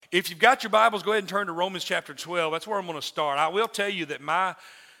If you've got your Bibles, go ahead and turn to Romans chapter 12. That's where I'm going to start. I will tell you that my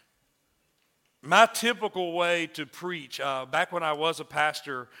typical way to preach, back when I was a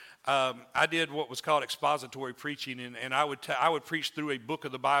pastor, I did what was called expository preaching, and I would preach through a book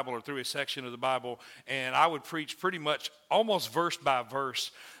of the Bible or through a section of the Bible, and I would preach pretty much almost verse by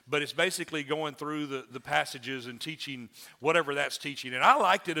verse, but it's basically going through the passages and teaching whatever that's teaching. And I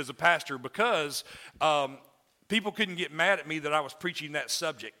liked it as a pastor because people couldn't get mad at me that I was preaching that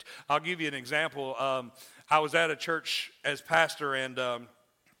subject. I'll give you an example. I was at a church as pastor, and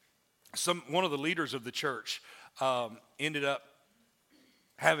one of the leaders of the church ended up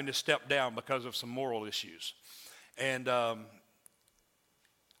having to step down because of some moral issues. And I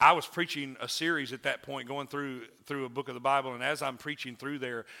was preaching a series at that point, going through a book of the Bible, and as I'm preaching through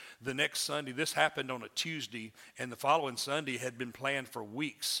there, the next Sunday, this happened on a Tuesday, and the following Sunday had been planned for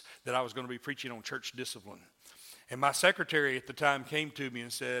weeks that I was going to be preaching on church discipline. And my secretary at the time came to me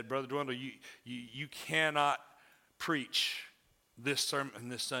and said, "Brother Dwindle, you cannot preach this sermon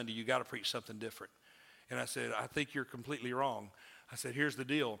this Sunday. You got to preach something different." And I said, "I think you're completely wrong." I said, "Here's the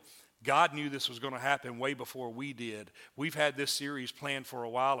deal. God knew this was going to happen way before we did. We've had this series planned for a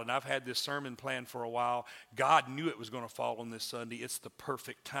while, and I've had this sermon planned for a while. God knew it was going to fall on this Sunday. It's the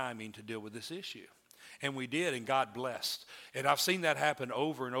perfect timing to deal with this issue." And we did, and God blessed. And I've seen that happen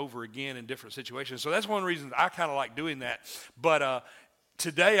over and over again in different situations. So that's one reason I kind of like doing that. But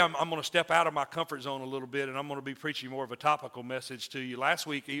today, I'm going to step out of my comfort zone a little bit, and I'm going to be preaching more of a topical message to you. Last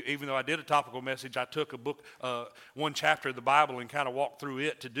week, even though I did a topical message, I took a book, one chapter of the Bible, and kind of walked through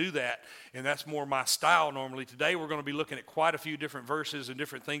it to do that, and that's more my style normally. Today, we're going to be looking at quite a few different verses and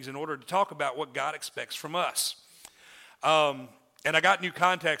different things in order to talk about what God expects from us. And I got new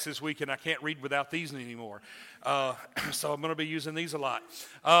contacts this week, and I can't read without these anymore, so I'm going to be using these a lot.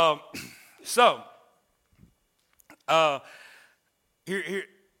 Here,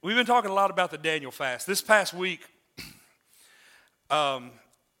 we've been talking a lot about the Daniel fast. This past week,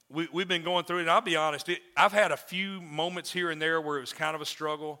 we've been going through it, and I'll be honest, I've had a few moments here and there where it was kind of a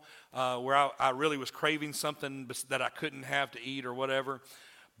struggle, where I really was craving something that I couldn't have to eat or whatever.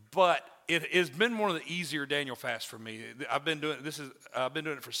 But it has been one of the easier Daniel fasts for me. I've been doing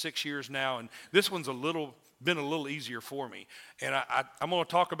it for 6 years now, and this one's been a little easier for me. And I'm going to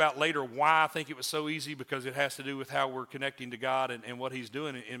talk about later why I think it was so easy, because it has to do with how we're connecting to God and what he's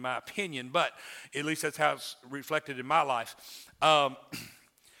doing, in my opinion. But at least that's how it's reflected in my life. But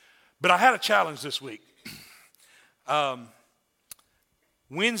I had a challenge this week.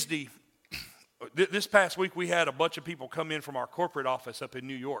 Wednesday, this past week, we had a bunch of people come in from our corporate office up in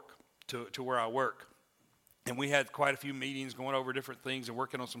New York to where I work. And we had quite a few meetings going over different things and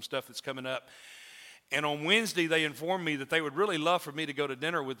working on some stuff that's coming up. And on Wednesday, they informed me that they would really love for me to go to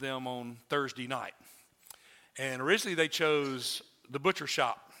dinner with them on Thursday night. And originally, they chose the butcher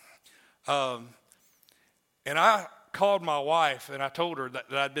shop. And I called my wife, and I told her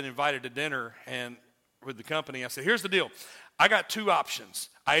that I'd been invited to dinner and with the company. I said, "Here's the deal. I got two options.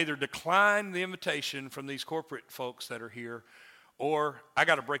 I either decline the invitation from these corporate folks that are here, or I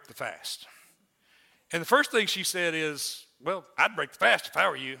got to break the fast." And the first thing she said is, "Well, I'd break the fast if I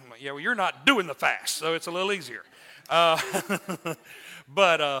were you." I'm like, "Yeah, well, you're not doing the fast, so it's a little easier."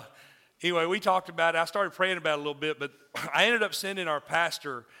 But anyway, we talked about it. I started praying about it a little bit, but I ended up sending our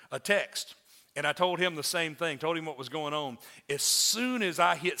pastor a text, and I told him the same thing, told him what was going on. As soon as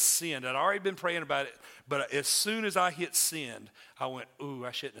I hit send, I'd already been praying about it, but as soon as I hit send, I went, "Ooh,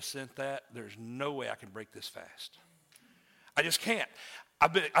 I shouldn't have sent that. There's no way I can break this fast. I just can't.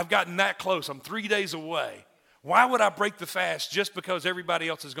 I've gotten that close. I'm 3 days away. Why would I break the fast just because everybody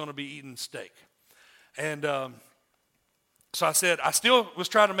else is going to be eating steak?" And so I said, I still was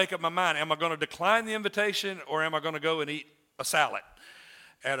trying to make up my mind. Am I going to decline the invitation, or am I going to go and eat a salad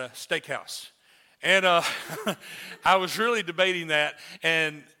at a steakhouse? And I was really debating that.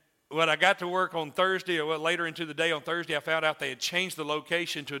 And when I got to work on Thursday, or later into the day on Thursday, I found out they had changed the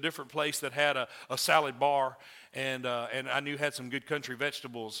location to a different place that had a salad bar, and I knew had some good country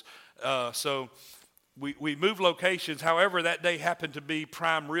vegetables. So we moved locations. However, that day happened to be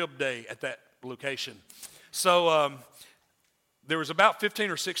prime rib day at that location. So there was about 15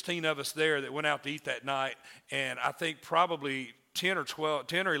 or 16 of us there that went out to eat that night, and I think probably 10 or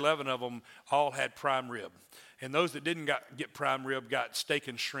 11 of them all had prime rib. And those that didn't get prime rib got steak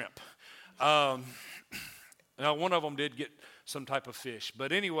and shrimp. Now, one of them did get some type of fish.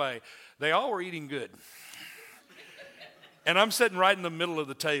 But anyway, they all were eating good. And I'm sitting right in the middle of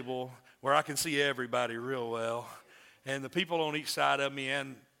the table where I can see everybody real well. And the people on each side of me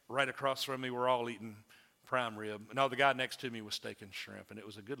and right across from me were all eating prime rib. No, the guy next to me was steak and shrimp, and it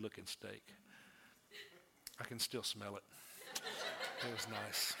was a good-looking steak. I can still smell it. It was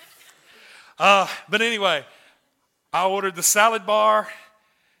nice. But anyway, I ordered the salad bar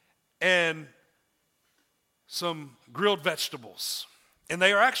and some grilled vegetables. And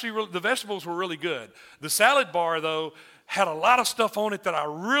they are actually, the vegetables were really good. The salad bar, though, had a lot of stuff on it that I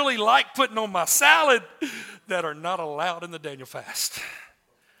really like putting on my salad that are not allowed in the Daniel fast.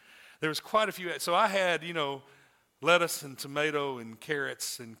 There was quite a few. So I had, lettuce and tomato and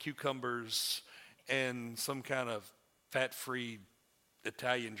carrots and cucumbers and some kind of fat-free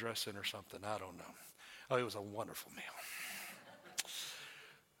Italian dressing or something. I don't know. Oh, it was a wonderful meal.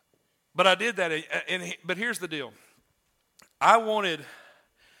 But I did that. But here's the deal. I wanted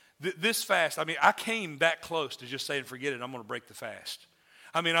this fast. I mean, I came that close to just saying, forget it, I'm going to break the fast.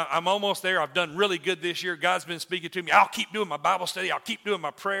 I mean, I'm almost there. I've done really good this year. God's been speaking to me. I'll keep doing my Bible study. I'll keep doing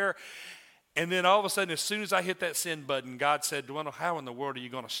my prayer. And then all of a sudden, as soon as I hit that send button, God said, Dwendell, how in the world are you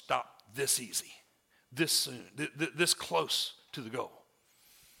going to stop this easy, this soon, this close to the goal?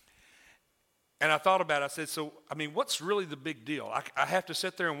 And I thought about it. I said, so, I mean, what's really the big deal? I have to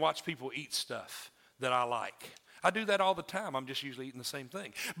sit there and watch people eat stuff that I like. I do that all the time. I'm just usually eating the same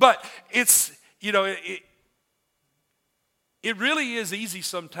thing. But it's, it really is easy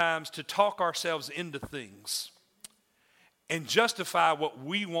sometimes to talk ourselves into things and justify what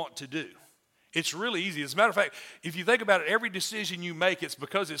we want to do. It's really easy. As a matter of fact, if you think about it, every decision you make, it's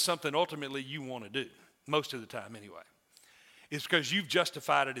because it's something ultimately you want to do, most of the time anyway. It's because you've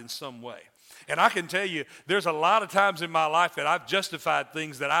justified it in some way. And I can tell you, there's a lot of times in my life that I've justified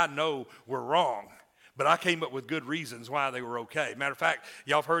things that I know were wrong, but I came up with good reasons why they were okay. Matter of fact,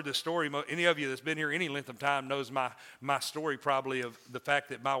 y'all have heard this story. Any of you that's been here any length of time knows my story probably of the fact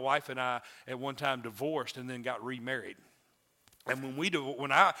that my wife and I at one time divorced and then got remarried. And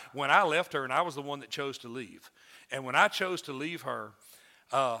when I left her, and I was the one that chose to leave, and when I chose to leave her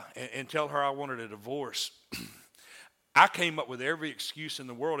and tell her I wanted a divorce, I came up with every excuse in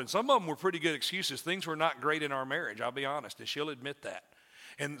the world, and some of them were pretty good excuses. Things were not great in our marriage, I'll be honest, and she'll admit that.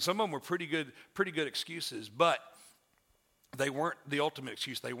 And some of them were pretty good excuses, but they weren't the ultimate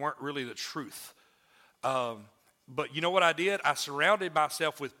excuse. They weren't really the truth. But you know what I did? I surrounded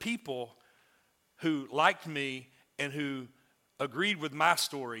myself with people who liked me and who agreed with my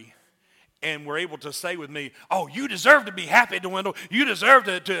story and were able to say with me, oh, you deserve to be happy, Dwendell. You deserve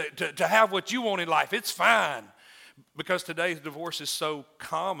to have what you want in life. It's fine. Because today's divorce is so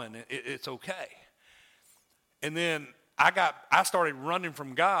common, it's okay. And then I started running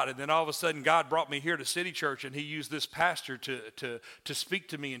from God, and then all of a sudden God brought me here to City Church, and he used this pastor to speak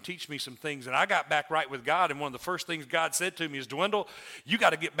to me and teach me some things. And I got back right with God, and one of the first things God said to me is, Dwendell, you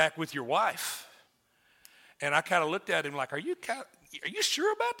got to get back with your wife. And I kind of looked at him like, are you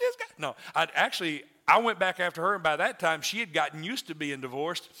sure about this guy? No, I went back after her, and by that time she had gotten used to being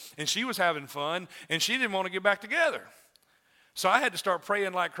divorced, and she was having fun, and she didn't want to get back together. So I had to start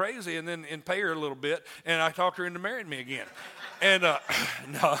praying like crazy and pay her a little bit, and I talked her into marrying me again. And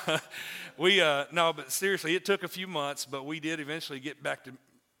but seriously, it took a few months, but we did eventually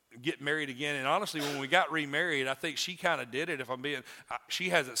get married again. And honestly, when we got remarried, I think she kind of did it. She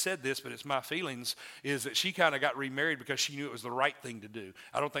hasn't said this, but it's my feelings, is that she kind of got remarried because she knew it was the right thing to do.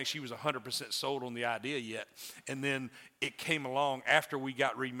 I don't think she was 100% sold on the idea yet. And then it came along after we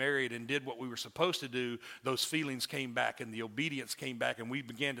got remarried and did what we were supposed to do. Those feelings came back and the obedience came back, and we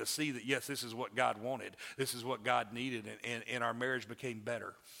began to see that, yes, this is what God wanted. This is what God needed, and our marriage became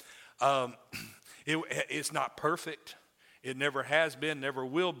better. It's not perfect. It never has been, never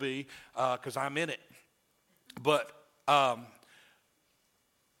will be, because I'm in it. But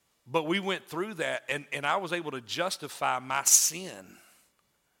we went through that, and I was able to justify my sin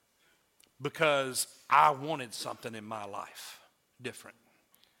because I wanted something in my life different.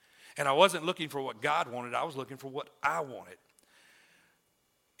 And I wasn't looking for what God wanted. I was looking for what I wanted.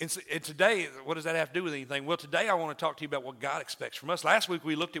 And today, what does that have to do with anything? Well, today I want to talk to you about what God expects from us. Last week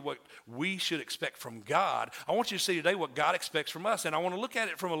we looked at what we should expect from God. I want you to see today what God expects from us, and I want to look at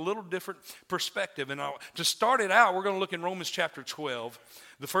it from a little different perspective. And to start it out, we're going to look in Romans chapter 12,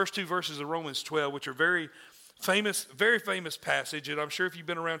 the first two verses of Romans 12, which are very famous passage. And I'm sure if you've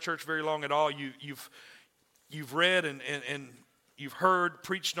been around church very long at all, you've read and you've heard,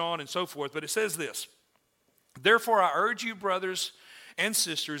 preached on, and so forth. But it says this: Therefore I urge you, brothers and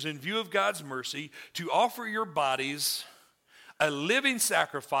sisters, in view of God's mercy, to offer your bodies a living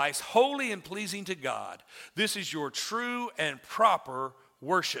sacrifice, holy and pleasing to God. This is your true and proper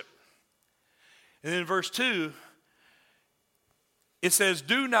worship. And then in verse 2, it says,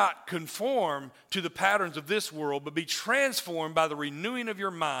 do not conform to the patterns of this world, but be transformed by the renewing of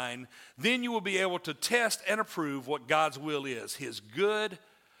your mind. Then you will be able to test and approve what God's will is, his good,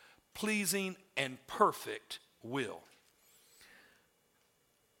 pleasing, and perfect will.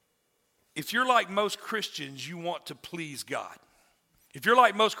 if you're like most Christians, you want to please God. If you're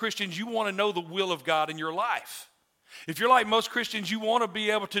like most Christians, you want to know the will of God in your life. If you're like most Christians, you want to be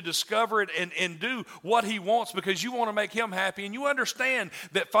able to discover it and do what he wants because you want to make him happy. And you understand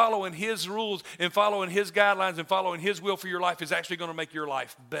that following his rules and following his guidelines and following his will for your life is actually going to make your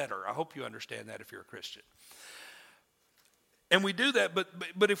life better. I hope you understand that if you're a Christian. And we do that,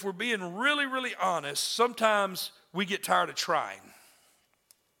 but if we're being really, really honest, sometimes we get tired of trying.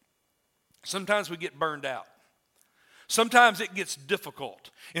 Sometimes we get burned out. Sometimes it gets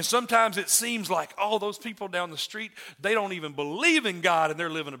difficult. And sometimes it seems like, oh, those people down the street, they don't even believe in God and they're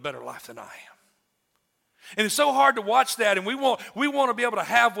living a better life than I am. And it's so hard to watch that, and we want to be able to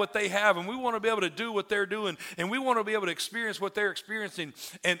have what they have, and we want to be able to do what they're doing, and we want to be able to experience what they're experiencing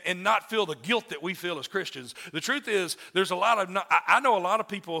and not feel the guilt that we feel as Christians. The truth is, I know a lot of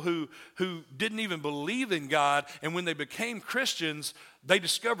people who didn't even believe in God, and when they became Christians, they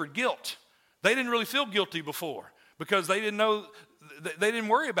discovered guilt. They didn't really feel guilty before because they didn't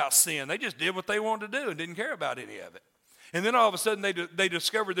worry about sin. They just did what they wanted to do and didn't care about any of it. And then all of a sudden they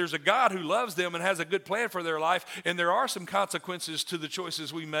discovered there's a God who loves them and has a good plan for their life, and there are some consequences to the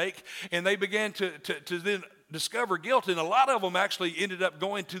choices we make, and they began to then discover guilt, and a lot of them actually ended up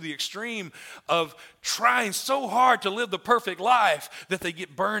going to the extreme of trying so hard to live the perfect life that they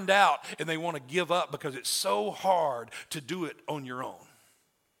get burned out and they want to give up because it's so hard to do it on your own.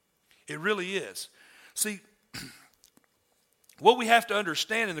 It really is. See, what we have to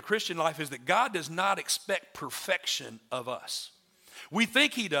understand in the Christian life is that God does not expect perfection of us. We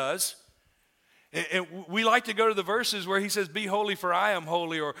think he does. And we like to go to the verses where he says, be holy for I am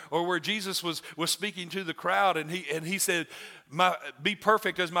holy, or where Jesus was speaking to the crowd and he said, be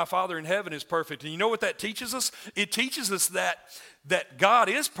perfect as my Father in heaven is perfect. And you know what that teaches us? It teaches us that God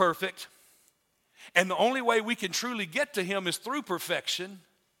is perfect, and the only way we can truly get to him is through perfection.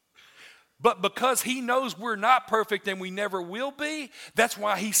 But because he knows we're not perfect and we never will be, that's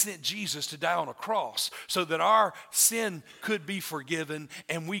why he sent Jesus to die on a cross so that our sin could be forgiven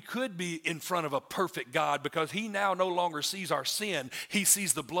and we could be in front of a perfect God, because he now no longer sees our sin. He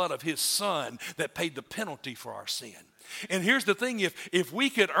sees the blood of his son that paid the penalty for our sin. And here's the thing, if we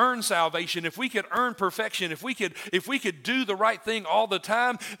could earn salvation, if we could earn perfection, if we could do the right thing all the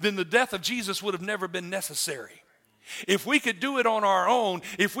time, then the death of Jesus would have never been necessary. If we could do it on our own,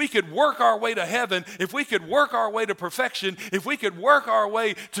 if we could work our way to heaven, if we could work our way to perfection, if we could work our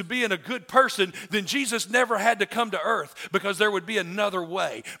way to being a good person, then Jesus never had to come to earth, because there would be another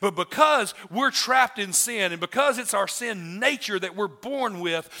way. But because we're trapped in sin, and because it's our sin nature that we're born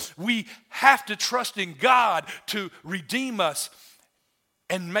with, we have to trust in God to redeem us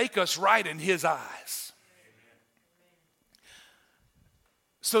and make us right in his eyes.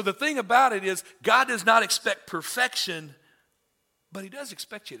 So the thing about it is, God does not expect perfection, but he does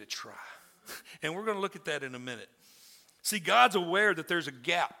expect you to try. And we're going to look at that in a minute. See, God's aware that there's a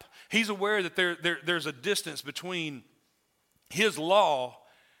gap. He's aware that there's a distance between his law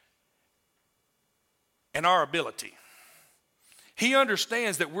and our ability. He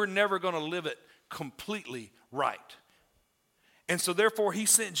understands that we're never going to live it completely right. And so therefore, he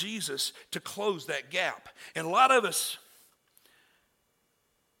sent Jesus to close that gap. And a lot of us,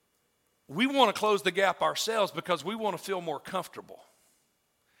 we want to close the gap ourselves because we want to feel more comfortable.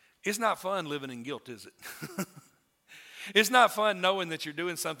 It's not fun living in guilt, is it? It's not fun knowing that you're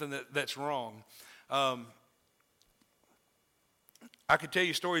doing something that's wrong. I could tell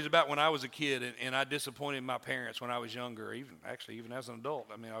you stories about when I was a kid and I disappointed my parents when I was younger, even as an adult.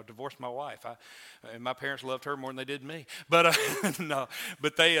 I mean, I divorced my wife, and my parents loved her more than they did me. But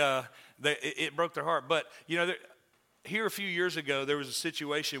it broke their heart. But you know, here a few years ago, there was a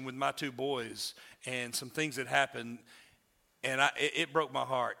situation with my two boys and some things that happened, and it broke my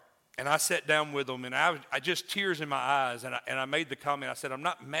heart. And I sat down with them, and I just tears in my eyes, and I made the comment. I said, I'm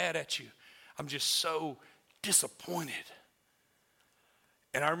not mad at you. I'm just so disappointed.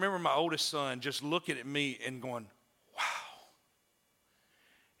 And I remember my oldest son just looking at me and going, wow.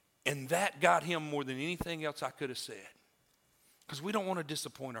 And that got him more than anything else I could have said, because we don't want to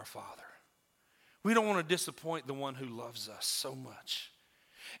disappoint our Father. We don't want to disappoint the one who loves us so much.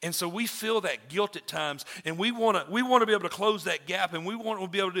 And so we feel that guilt at times, and we want to be able to close that gap, and we want to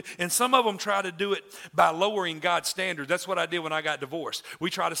be able to, and some of them try to do it by lowering God's standards. That's what I did when I got divorced. We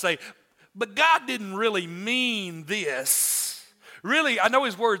try to say, but God didn't really mean this. Really, I know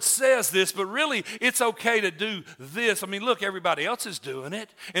his word says this, but really it's okay to do this. I mean, look, everybody else is doing it.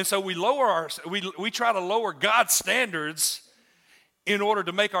 And so we try to lower God's standards in order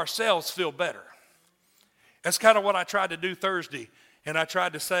to make ourselves feel better. That's kind of what I tried to do Thursday. And I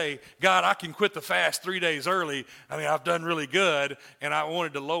tried to say, God, I can quit the fast 3 days early. I mean, I've done really good. And I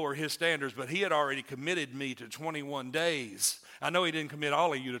wanted to lower his standards, but he had already committed me to 21 days. I know he didn't commit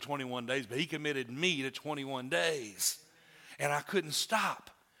all of you to 21 days, but he committed me to 21 days. And I couldn't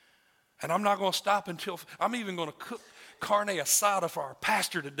stop. And I'm not going to stop until, I'm even going to cook carne asada for our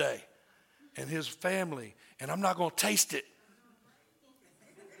pastor today and his family. And I'm not going to taste it.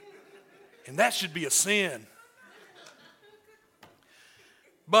 And that should be a sin.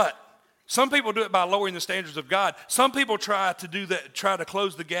 But some people do it by lowering the standards of God. Some people try to do that, try to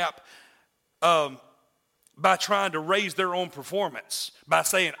close the gap by trying to raise their own performance, by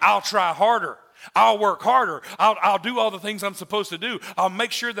saying, I'll try harder. I'll work harder. I'll do all the things I'm supposed to do. I'll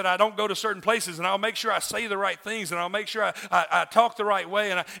make sure that I don't go to certain places, and I'll make sure I say the right things, and I'll make sure I talk the right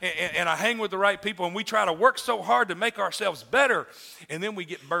way, and I hang with the right people, and we try to work so hard to make ourselves better, and then we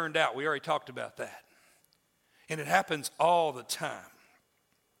get burned out. We already talked about that. And it happens all the time.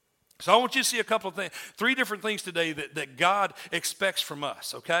 So I want you to see a couple of things, 3 different things today that God expects from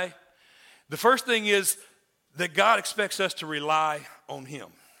us, okay? The first thing is that God expects us to rely on him.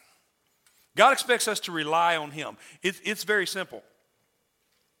 God expects us to rely on him. It's very simple.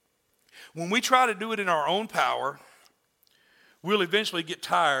 When we try to do it in our own power, we'll eventually get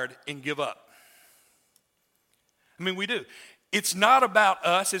tired and give up. I mean, we do. It's not about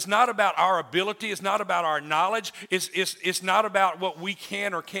us. It's not about our ability. It's not about our knowledge. It's not about what we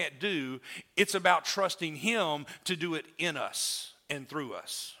can or can't do. It's about trusting him to do it in us and through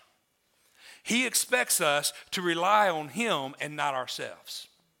us. He expects us to rely on him and not ourselves.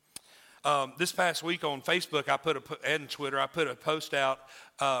 This past week on Facebook, and Twitter, I put a post out,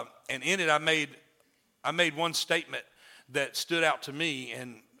 and in it I made one statement that stood out to me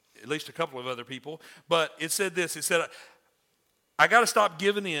and at least a couple of other people. But it said this. It said, I got to stop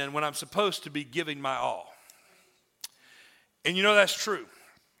giving in when I'm supposed to be giving my all. And you know that's true.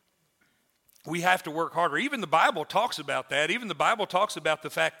 We have to work harder. Even the Bible talks about that. Even the Bible talks about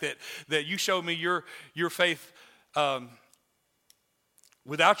the fact that you show me your faith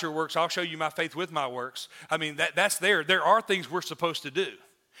without your works. I'll show you my faith with my works. I mean, that's there. There are things we're supposed to do.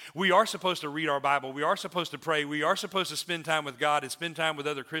 We are supposed to read our Bible. We are supposed to pray. We are supposed to spend time with God and spend time with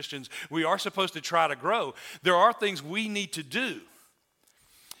other Christians. We are supposed to try to grow. There are things we need to do.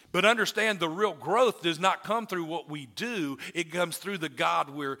 But understand, the real growth does not come through what we do. It comes through the God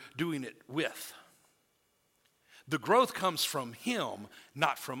we're doing it with. The growth comes from him,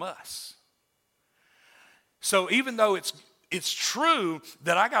 not from us. So even though it's true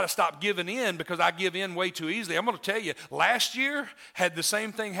that I got to stop giving in because I give in way too easily. I'm going to tell you, last year, had the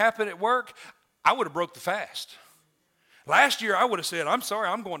same thing happen at work, I would have broke the fast. Last year, I would have said, I'm sorry,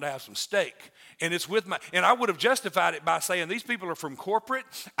 I'm going to have some steak. And I would have justified it by saying, these people are from corporate.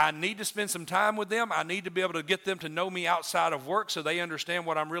 I need to spend some time with them. I need to be able to get them to know me outside of work so they understand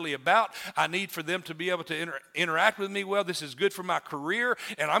what I'm really about. I need for them to be able to interact with me well. This is good for my career,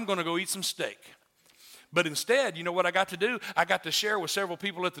 and I'm going to go eat some steak. But instead, you know what I got to do? I got to share with several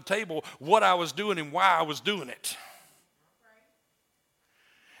people at the table what I was doing and why I was doing it.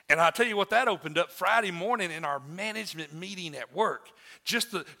 And I'll tell you what that opened up Friday morning in our management meeting at work.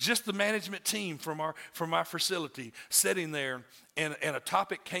 Just the management team from our facility sitting there, and a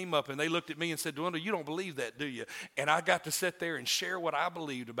topic came up, and they looked at me and said, "Dwendell, you don't believe that, do you?" And I got to sit there and share what I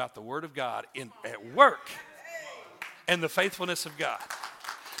believed about the Word of God at work and the faithfulness of God.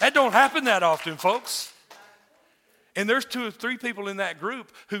 That don't happen that often, folks. And there's 2 or 3 people in that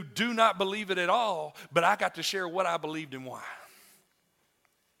group who do not believe it at all, but I got to share what I believed and why.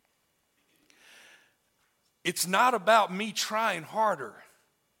 It's not about me trying harder.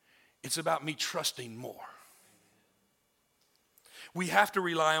 It's about me trusting more. We have to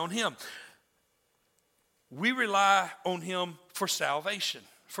rely on him. We rely on him for salvation,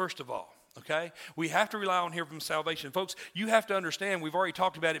 first of all, okay? We have to rely on him for salvation. Folks, you have to understand, we've already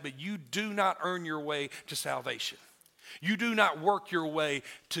talked about it, but you do not earn your way to salvation. You do not work your way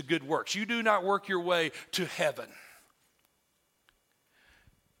to good works. You do not work your way to heaven.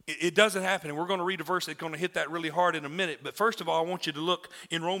 It doesn't happen, and we're going to read a verse that's going to hit that really hard in a minute. But first of all, I want you to look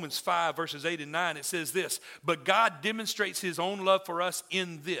in Romans 5, verses 8 and 9. It says this, "But God demonstrates his own love for us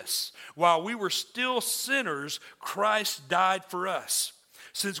in this. While we were still sinners, Christ died for us.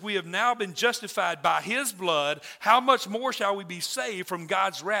 Since we have now been justified by his blood, how much more shall we be saved from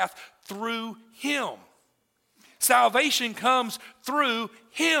God's wrath through him?" Salvation comes through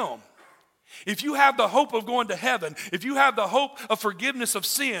him. If you have the hope of going to heaven, if you have the hope of forgiveness of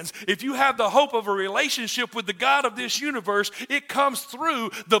sins, if you have the hope of a relationship with the God of this universe, it comes through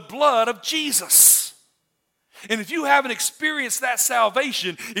the blood of Jesus. And if you haven't experienced that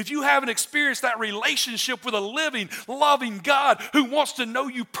salvation, if you haven't experienced that relationship with a living, loving God who wants to know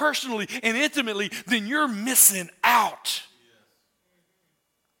you personally and intimately, then you're missing out.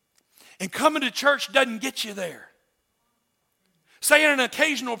 And coming to church doesn't get you there. Saying an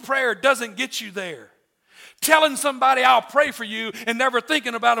occasional prayer doesn't get you there. Telling somebody I'll pray for you and never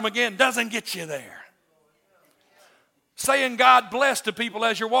thinking about them again doesn't get you there. Saying God bless to people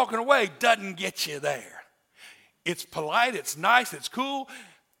as you're walking away doesn't get you there. It's polite, it's nice, it's cool,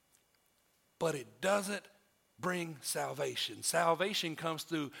 but it doesn't bring salvation. Salvation comes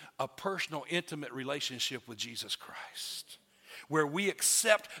through a personal, intimate relationship with Jesus Christ, where we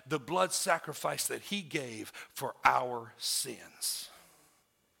accept the blood sacrifice that he gave for our sins.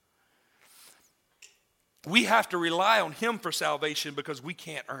 We have to rely on him for salvation because we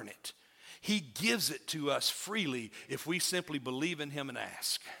can't earn it. He gives it to us freely if we simply believe in him and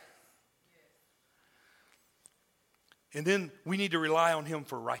ask. And then we need to rely on him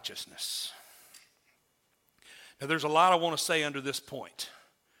for righteousness. Now there's a lot I want to say under this point,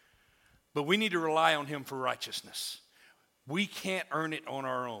 but we need to rely on him for righteousness. We can't earn it on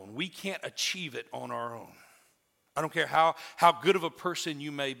our own. We can't achieve it on our own. I don't care how good of a person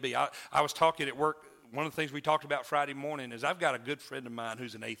you may be. I was talking at work. One of the things we talked about Friday morning is I've got a good friend of mine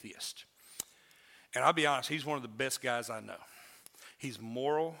who's an atheist. And I'll be honest, he's one of the best guys I know. He's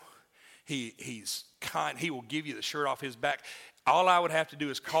moral. He's kind. He will give you the shirt off his back. All I would have to do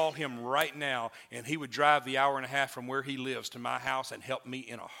is call him right now, and he would drive the hour and a half from where he lives to my house and help me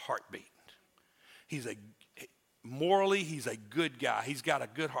in a heartbeat. Morally, he's a good guy. He's got a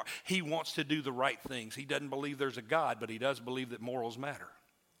good heart. He wants to do the right things. He doesn't believe there's a God, but he does believe that morals matter.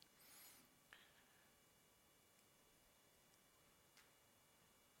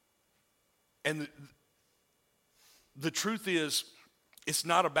 And the truth is, it's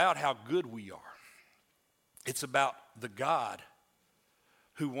not about how good we are. It's about the God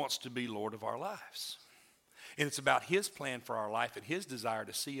who wants to be Lord of our lives. And it's about his plan for our life and his desire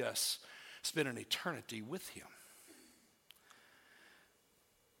to see us spend an eternity with him.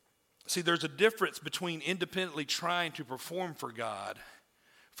 See, there's a difference between independently trying to perform for God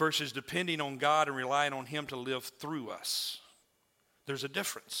versus depending on God and relying on him to live through us. There's a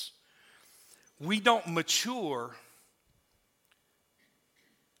difference. We don't mature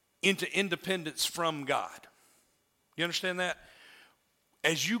into independence from God. You understand that?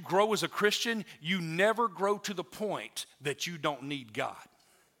 As you grow as a Christian, you never grow to the point that you don't need God.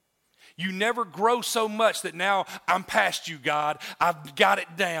 You never grow so much that now I'm past you, God. I've got it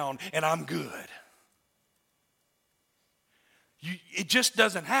down and I'm good. It just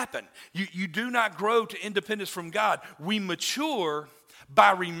doesn't happen. You do not grow to independence from God. We mature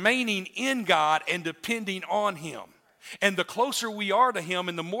by remaining in God and depending on him. And the closer we are to him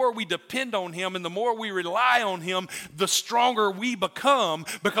and the more we depend on him and the more we rely on him, the stronger we become,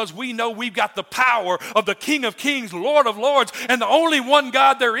 because we know we've got the power of the King of Kings, Lord of Lords, and the only one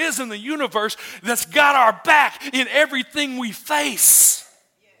God there is in the universe that's got our back in everything we face.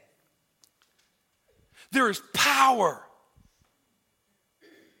 There is power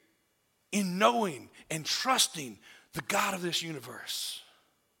in knowing and trusting the God of this universe.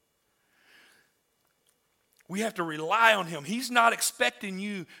 We have to rely on him. He's not expecting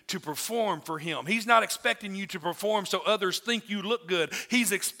you to perform for him. He's not expecting you to perform so others think you look good.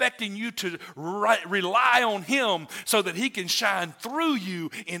 He's expecting you to rely on him so that he can shine through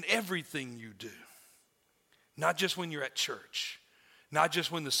you in everything you do. Not just when you're at church. Not just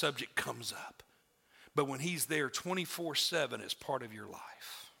when the subject comes up. But when he's there 24/7 as part of your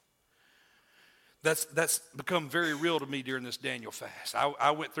life. That's become very real to me during this Daniel fast. I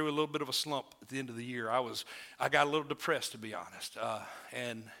went through a little bit of a slump at the end of the year. I got a little depressed, to be honest,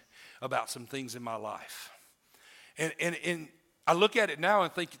 and about some things in my life. And I look at it now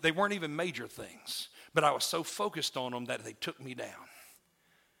and think they weren't even major things, but I was so focused on them that they took me down.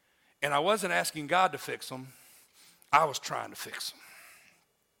 And I wasn't asking God to fix them. I was trying to fix them.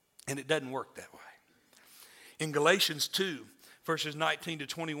 And it doesn't work that way. In Galatians 2, verses 19 to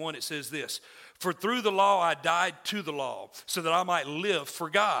 21, it says this: "For through the law I died to the law, so that I might live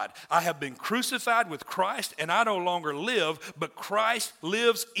for God. I have been crucified with Christ, and I no longer live, but Christ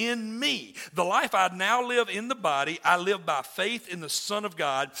lives in me. The life I now live in the body, I live by faith in the Son of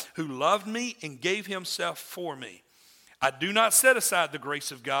God, who loved me and gave himself for me. I do not set aside the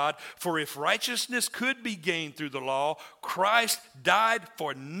grace of God, for if righteousness could be gained through the law, Christ died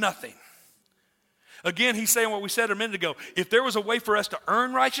for nothing." Again, he's saying what we said a minute ago. If there was a way for us to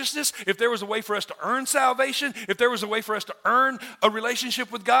earn righteousness, if there was a way for us to earn salvation, if there was a way for us to earn a relationship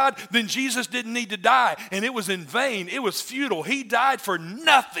with God, then Jesus didn't need to die. And it was in vain. It was futile. He died for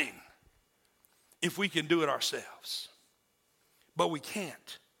nothing. if we can do it ourselves. But we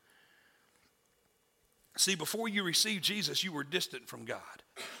can't. See, before you received Jesus, you were distant from God,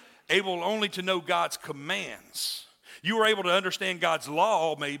 able only to know God's commands. You were able to understand God's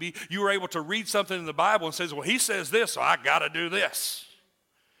law, maybe. You were able to read something in the Bible and says, well, he says this, so I got to do this.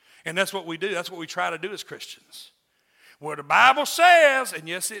 And that's what we do. That's what we try to do as Christians. Well, the Bible says, and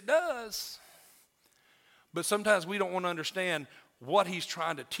yes, it does. But sometimes we don't want to understand what he's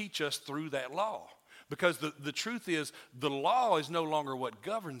trying to teach us through that law. Because the truth is, the law is no longer what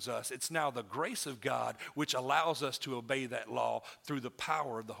governs us. It's now the grace of God which allows us to obey that law through the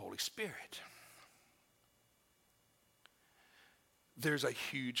power of the Holy Spirit. There's a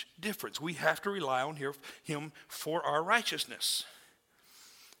huge difference. We have to rely on him for our righteousness.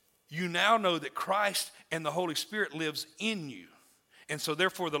 You now know that Christ and the Holy Spirit lives in you. And so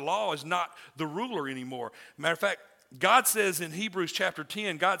therefore the law is not the ruler anymore. Matter of fact, God says in Hebrews chapter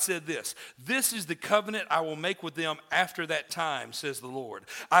 10, God said this, this is the covenant I will make with them after that time, says the Lord.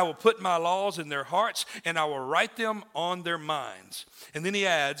 I will put my laws in their hearts and I will write them on their minds. And then he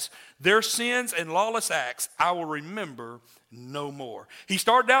adds, their sins and lawless acts I will remember no more. He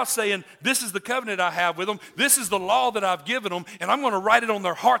started out saying, this is the covenant I have with them. This is the law that I've given them, and I'm going to write it on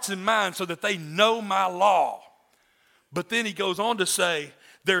their hearts and minds so that they know my law. But then he goes on to say,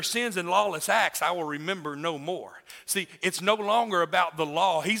 their sins and lawless acts I will remember no more. See, it's no longer about the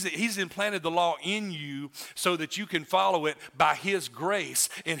law. He's implanted the law in you so that you can follow it by his grace.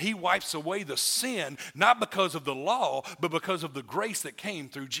 And he wipes away the sin, not because of the law, but because of the grace that came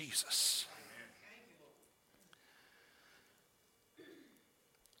through Jesus.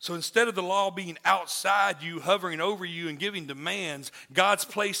 So instead of the law being outside you, hovering over you and giving demands, God's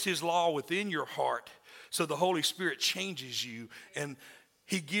placed his law within your heart. So the Holy Spirit changes you and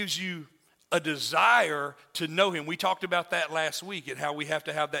he gives you a desire to know him. We talked about that last week and how we have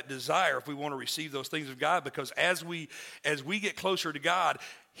to have that desire if we want to receive those things of God, because as we get closer to God,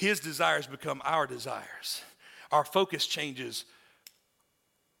 his desires become our desires. Our focus changes.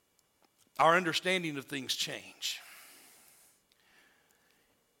 Our understanding of things change.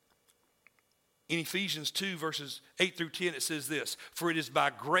 In Ephesians 2, verses 8 through 10, it says this, for it is by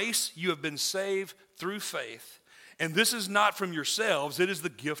grace you have been saved through faith. And this is not from yourselves, it is the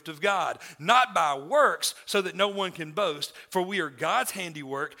gift of God, not by works, so that no one can boast. For we are God's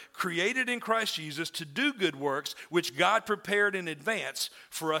handiwork, created in Christ Jesus to do good works, which God prepared in advance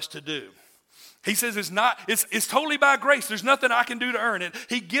for us to do. He says it's totally by grace. There's nothing I can do to earn it.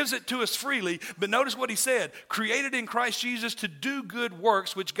 He gives it to us freely. But notice what he said, created in Christ Jesus to do good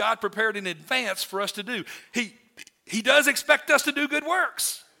works, which God prepared in advance for us to do. He does expect us to do good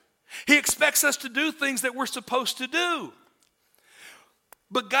works. He expects us to do things that we're supposed to do.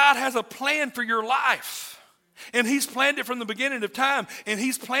 But God has a plan for your life. And he's planned it from the beginning of time. And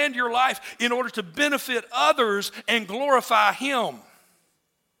he's planned your life in order to benefit others and glorify him.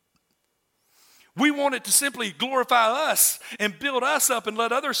 We want it to simply glorify us and build us up and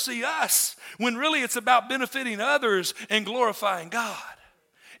let others see us, when really it's about benefiting others and glorifying God.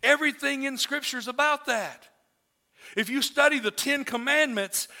 Everything in Scripture is about that. If you study the 10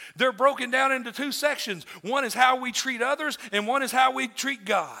 commandments, they're broken down into two sections. One is how we treat others, and one is how we treat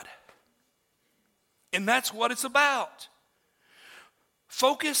God. And that's what it's about.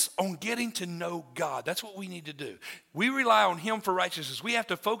 Focus on getting to know God. That's what we need to do. We rely on him for righteousness. We have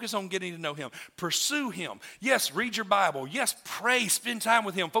to focus on getting to know him. Pursue him. Yes, read your Bible. Yes, pray, spend time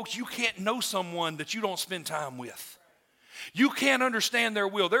with him. Folks, you can't know someone that you don't spend time with. You can't understand their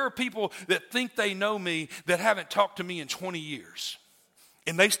will. There are people that think they know me that haven't talked to me in 20 years.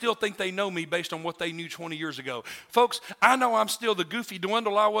 And they still think they know me based on what they knew 20 years ago. Folks, I know I'm still the goofy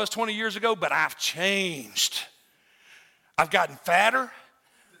dwindle I was 20 years ago, but I've changed. I've gotten fatter.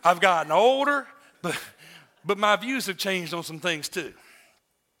 I've gotten older. But my views have changed on some things too.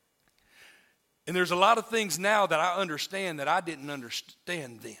 And there's a lot of things now that I understand that I didn't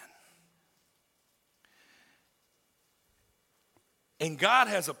understand then. And God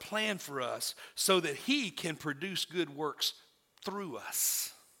has a plan for us so that he can produce good works through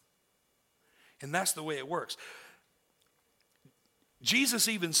us. And that's the way it works. Jesus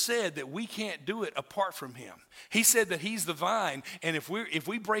even said that we can't do it apart from him. He said that he's the vine, and if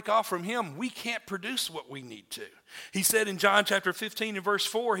we break off from him, we can't produce what we need to. He said in John chapter 15 and verse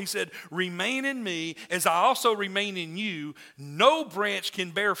 4, he said, remain in me as I also remain in you. No branch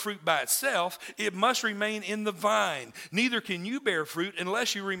can bear fruit by itself. It must remain in the vine. Neither can you bear fruit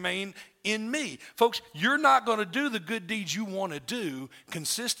unless you remain in me. Folks, you're not going to do the good deeds you want to do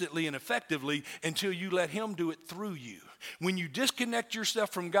consistently and effectively until you let him do it through you. When you disconnect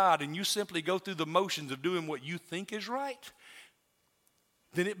yourself from God and you simply go through the motions of doing what you think is right,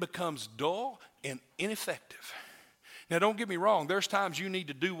 then it becomes dull and ineffective. Now, don't get me wrong. There's times you need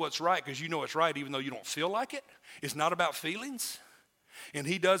to do what's right because you know it's right even though you don't feel like it. It's not about feelings. And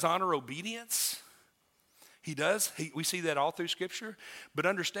he does honor obedience. He does. We see that all through Scripture. But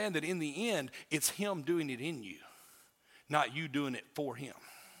understand that in the end, it's him doing it in you, not you doing it for him.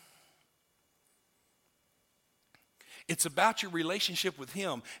 It's about your relationship with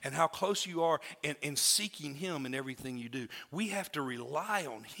him and how close you are in seeking him in everything you do. We have to rely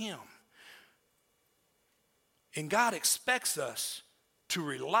on him. And God expects us to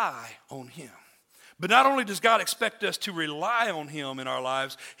rely on him. But not only does God expect us to rely on him in our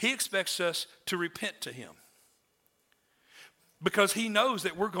lives, he expects us to repent to him. Because he knows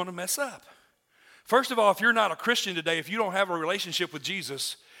that we're going to mess up. First of all, if you're not a Christian today, if you don't have a relationship with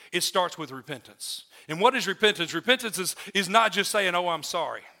Jesus, it starts with repentance. And what is repentance? Repentance is not just saying, oh, I'm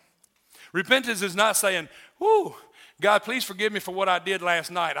sorry. Repentance is not saying, whoo, God, please forgive me for what I did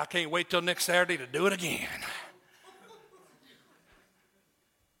last night. I can't wait till next Saturday to do it again.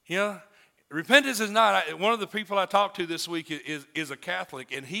 You know, repentance is not, one of the people I talked to this week is a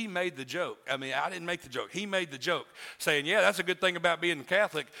Catholic, and he made the joke. I mean, I didn't make the joke. He made the joke saying, yeah, that's a good thing about being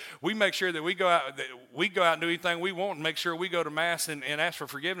Catholic. We make sure that we go out and do anything we want and make sure we go to Mass and ask for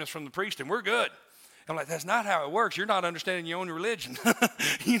forgiveness from the priest, and we're good. I'm like, that's not how it works. You're not understanding your own religion.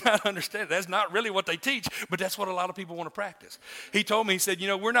 You're not understanding. That's not really what they teach, but that's what a lot of people want to practice. He told me, he said,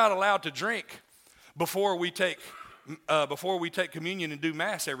 we're not allowed to drink before we take communion and do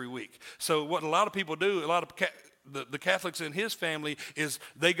Mass every week. So what a lot of people do, the Catholics in his family, is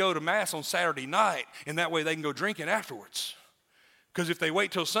they go to Mass on Saturday night, and that way they can go drinking afterwards. Because if they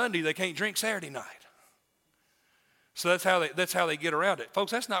wait till Sunday, they can't drink Saturday night. So that's how they get around it.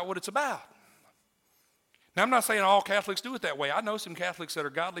 Folks, that's not what it's about. Now, I'm not saying all Catholics do it that way. I know some Catholics that are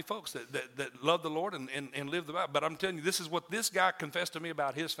godly folks that love the Lord and live the Bible. But I'm telling you, this is what this guy confessed to me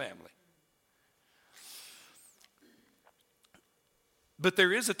about his family. But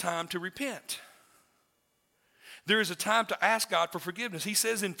there is a time to repent. There is a time to ask God for forgiveness. He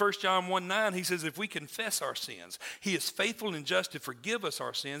says in 1 John 1:9, he says, if we confess our sins, he is faithful and just to forgive us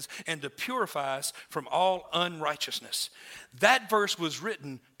our sins and to purify us from all unrighteousness. That verse was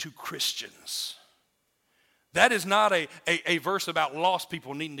written to Christians. That is not a verse about lost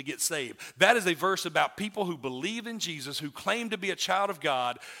people needing to get saved. That is a verse about people who believe in Jesus, who claim to be a child of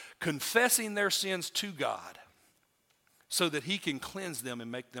God, confessing their sins to God so that he can cleanse them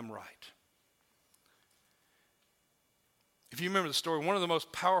and make them right. If you remember the story, one of the most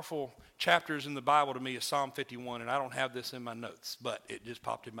powerful chapters in the Bible to me is Psalm 51, and I don't have this in my notes, but it just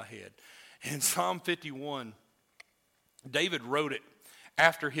popped in my head. In Psalm 51, David wrote it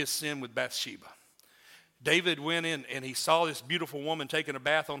after his sin with Bathsheba. David went in and he saw this beautiful woman taking a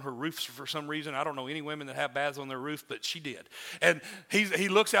bath on her roof for some reason. I don't know any women that have baths on their roof, but she did. And he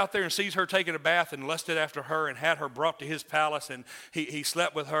looks out there and sees her taking a bath and lusted after her and had her brought to his palace, and he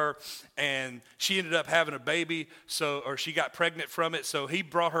slept with her, and she ended up having a baby, or she got pregnant from it. So he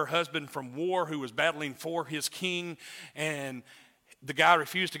brought her husband from war who was battling for his king, and the guy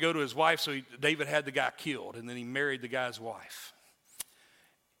refused to go to his wife, so David had the guy killed, and then he married the guy's wife.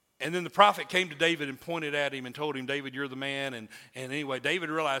 And then the prophet came to David and pointed at him and told him, David, you're the man. And anyway, David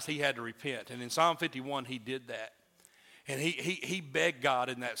realized he had to repent. And in Psalm 51, he did that. And he begged God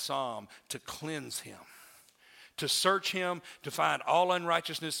in that psalm to cleanse him, to search him, to find all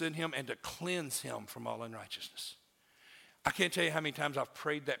unrighteousness in him, and to cleanse him from all unrighteousness. I can't tell you how many times I've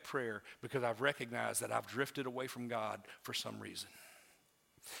prayed that prayer because I've recognized that I've drifted away from God for some reason.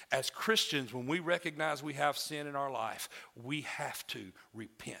 As Christians, when we recognize we have sin in our life, we have to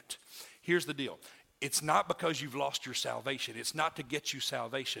repent. Here's the deal. It's not because you've lost your salvation. It's not to get you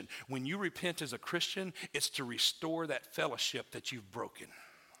salvation. When you repent as a Christian, it's to restore that fellowship that you've broken.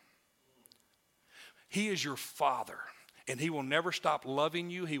 He is your Father, and he will never stop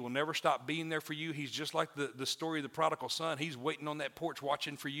loving you. He will never stop being there for you. He's just like the story of the prodigal son. He's waiting on that porch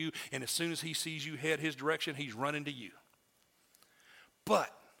watching for you, and as soon as he sees you head his direction, he's running to you.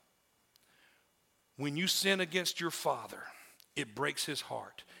 But when you sin against your Father, it breaks his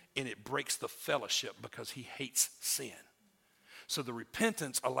heart and it breaks the fellowship because he hates sin. So the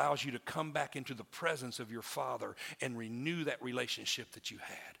repentance allows you to come back into the presence of your Father and renew that relationship that you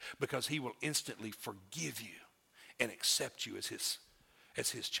had, because he will instantly forgive you and accept you as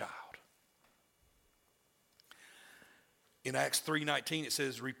his child. In Acts 3:19, it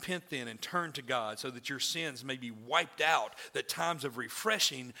says, repent then and turn to God so that your sins may be wiped out, that times of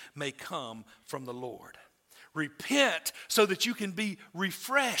refreshing may come from the Lord. Repent so that you can be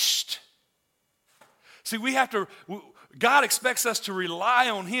refreshed. See, God expects us to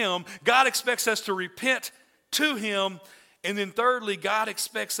rely on him. God expects us to repent to him And then thirdly, God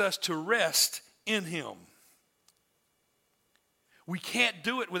expects us to rest in him. We can't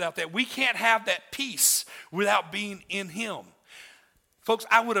do it without that. We can't have that peace without being in him. Folks,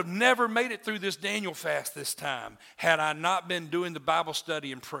 I would have never made it through this Daniel fast this time had I not been doing the Bible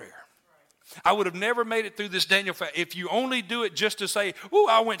study and prayer. I would have never made it through this Daniel fast. If you only do it just to say, "Ooh,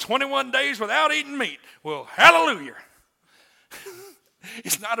 I went 21 days without eating meat." Well, hallelujah.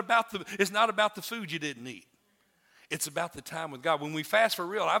 It's not about the food you didn't eat. It's about the time with God. When we fast for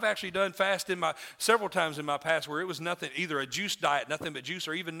real, I've actually done fast several times in my past where it was nothing, either a juice diet, nothing but juice,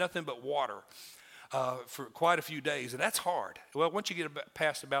 or even nothing but water for quite a few days. And that's hard. Well, once you get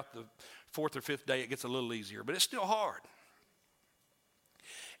past about the fourth or fifth day, it gets a little easier, but it's still hard.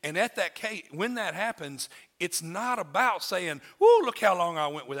 And at that case, when that happens, it's not about saying, "Whoa, look how long I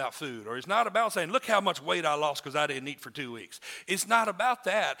went without food." Or it's not about saying, "Look how much weight I lost because I didn't eat for 2 weeks." It's not about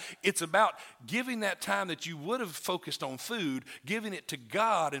that. It's about giving that time that you would have focused on food, giving it to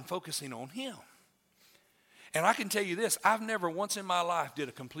God and focusing on him. And I can tell you this, I've never once in my life did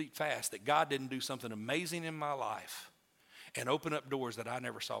a complete fast that God didn't do something amazing in my life and open up doors that I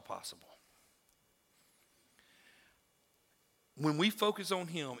never saw possible. When we focus on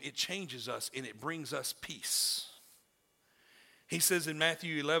him, it changes us and it brings us peace. He says in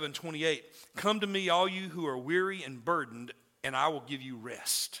Matthew 11:28, "Come to me, all you who are weary and burdened, and I will give you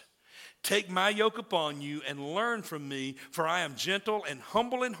rest. Take my yoke upon you and learn from me, for I am gentle and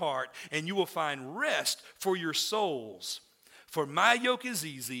humble in heart, and you will find rest for your souls. For my yoke is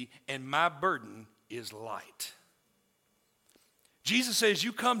easy and my burden is light." Jesus says,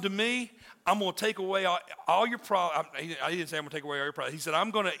 "You come to me, I'm going to take away all your problems." I didn't say I'm going to take away all your problems. He said, "I'm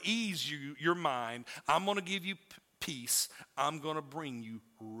going to ease your mind. I'm going to give you peace. I'm going to bring you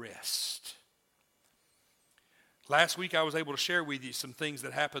rest." Last week, I was able to share with you some things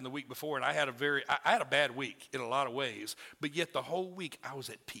that happened the week before, and I had a bad week in a lot of ways, but yet the whole week I was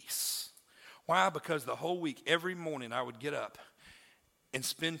at peace. Why? Because the whole week, every morning I would get up and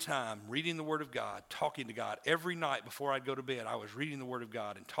spend time reading the Word of God, talking to God. Every night before I'd go to bed, I was reading the Word of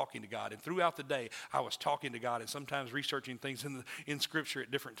God and talking to God. And throughout the day, I was talking to God and sometimes researching things in Scripture at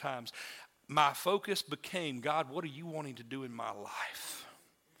different times. My focus became, "God, what are you wanting to do in my life?"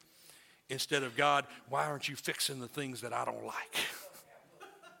 Instead of, "God, why aren't you fixing the things that I don't like?"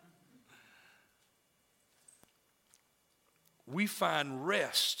 We find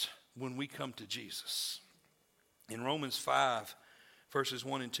rest when we come to Jesus. In Romans 5, verses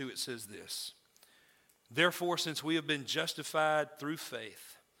 1 and 2, it says this: "Therefore, since we have been justified through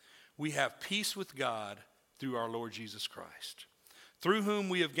faith, we have peace with God through our Lord Jesus Christ, through whom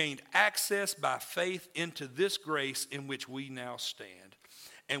we have gained access by faith into this grace in which we now stand,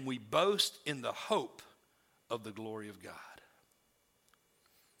 and we boast in the hope of the glory of God."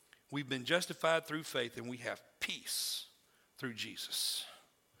 We've been justified through faith, and we have peace through Jesus.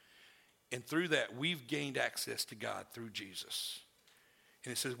 And through that, we've gained access to God through Jesus.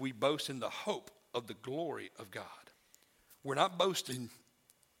 And it says we boast in the hope of the glory of God. We're not boasting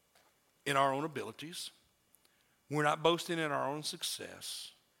in our own abilities. We're not boasting in our own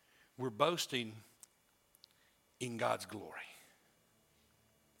success. We're boasting in God's glory.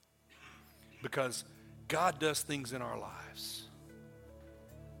 Because God does things in our lives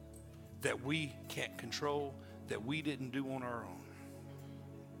that we can't control, that we didn't do on our own.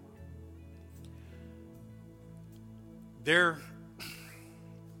 There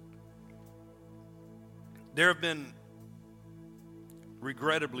have been,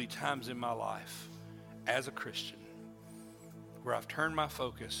 regrettably, times in my life as a Christian where I've turned my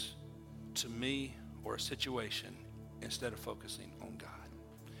focus to me or a situation instead of focusing on God.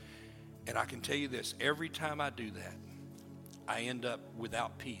 And I can tell you this, every time I do that, I end up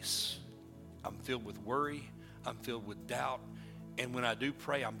without peace. I'm filled with worry. I'm filled with doubt. And when I do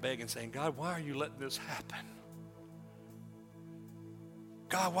pray, I'm begging, saying, "God, why are you letting this happen?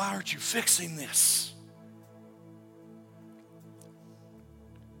 God, why aren't you fixing this?"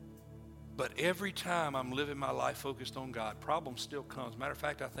 But every time I'm living my life focused on God, problem still comes. Matter of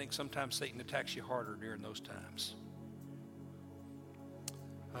fact, I think sometimes Satan attacks you harder during those times.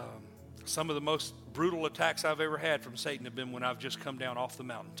 Some of the most brutal attacks I've ever had from Satan have been when I've just come down off the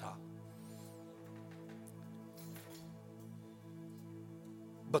mountaintop.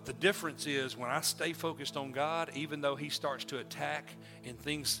 But the difference is when I stay focused on God, even though he starts to attack and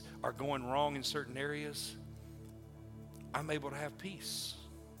things are going wrong in certain areas, I'm able to have peace.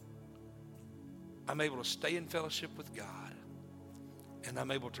 I'm able to stay in fellowship with God. And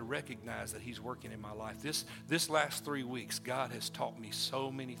I'm able to recognize that he's working in my life. This last 3 weeks, God has taught me so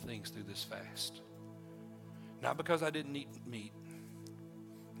many things through this fast. Not because I didn't eat meat.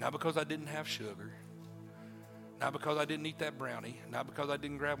 Not because I didn't have sugar. Not because I didn't eat that brownie. Not because I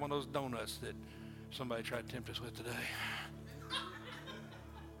didn't grab one of those donuts that somebody tried to tempt us with today.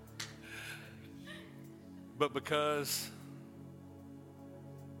 But because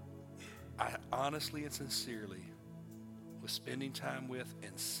I honestly and sincerely was spending time with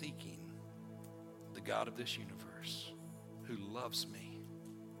and seeking the God of this universe who loves me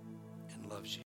and loves you.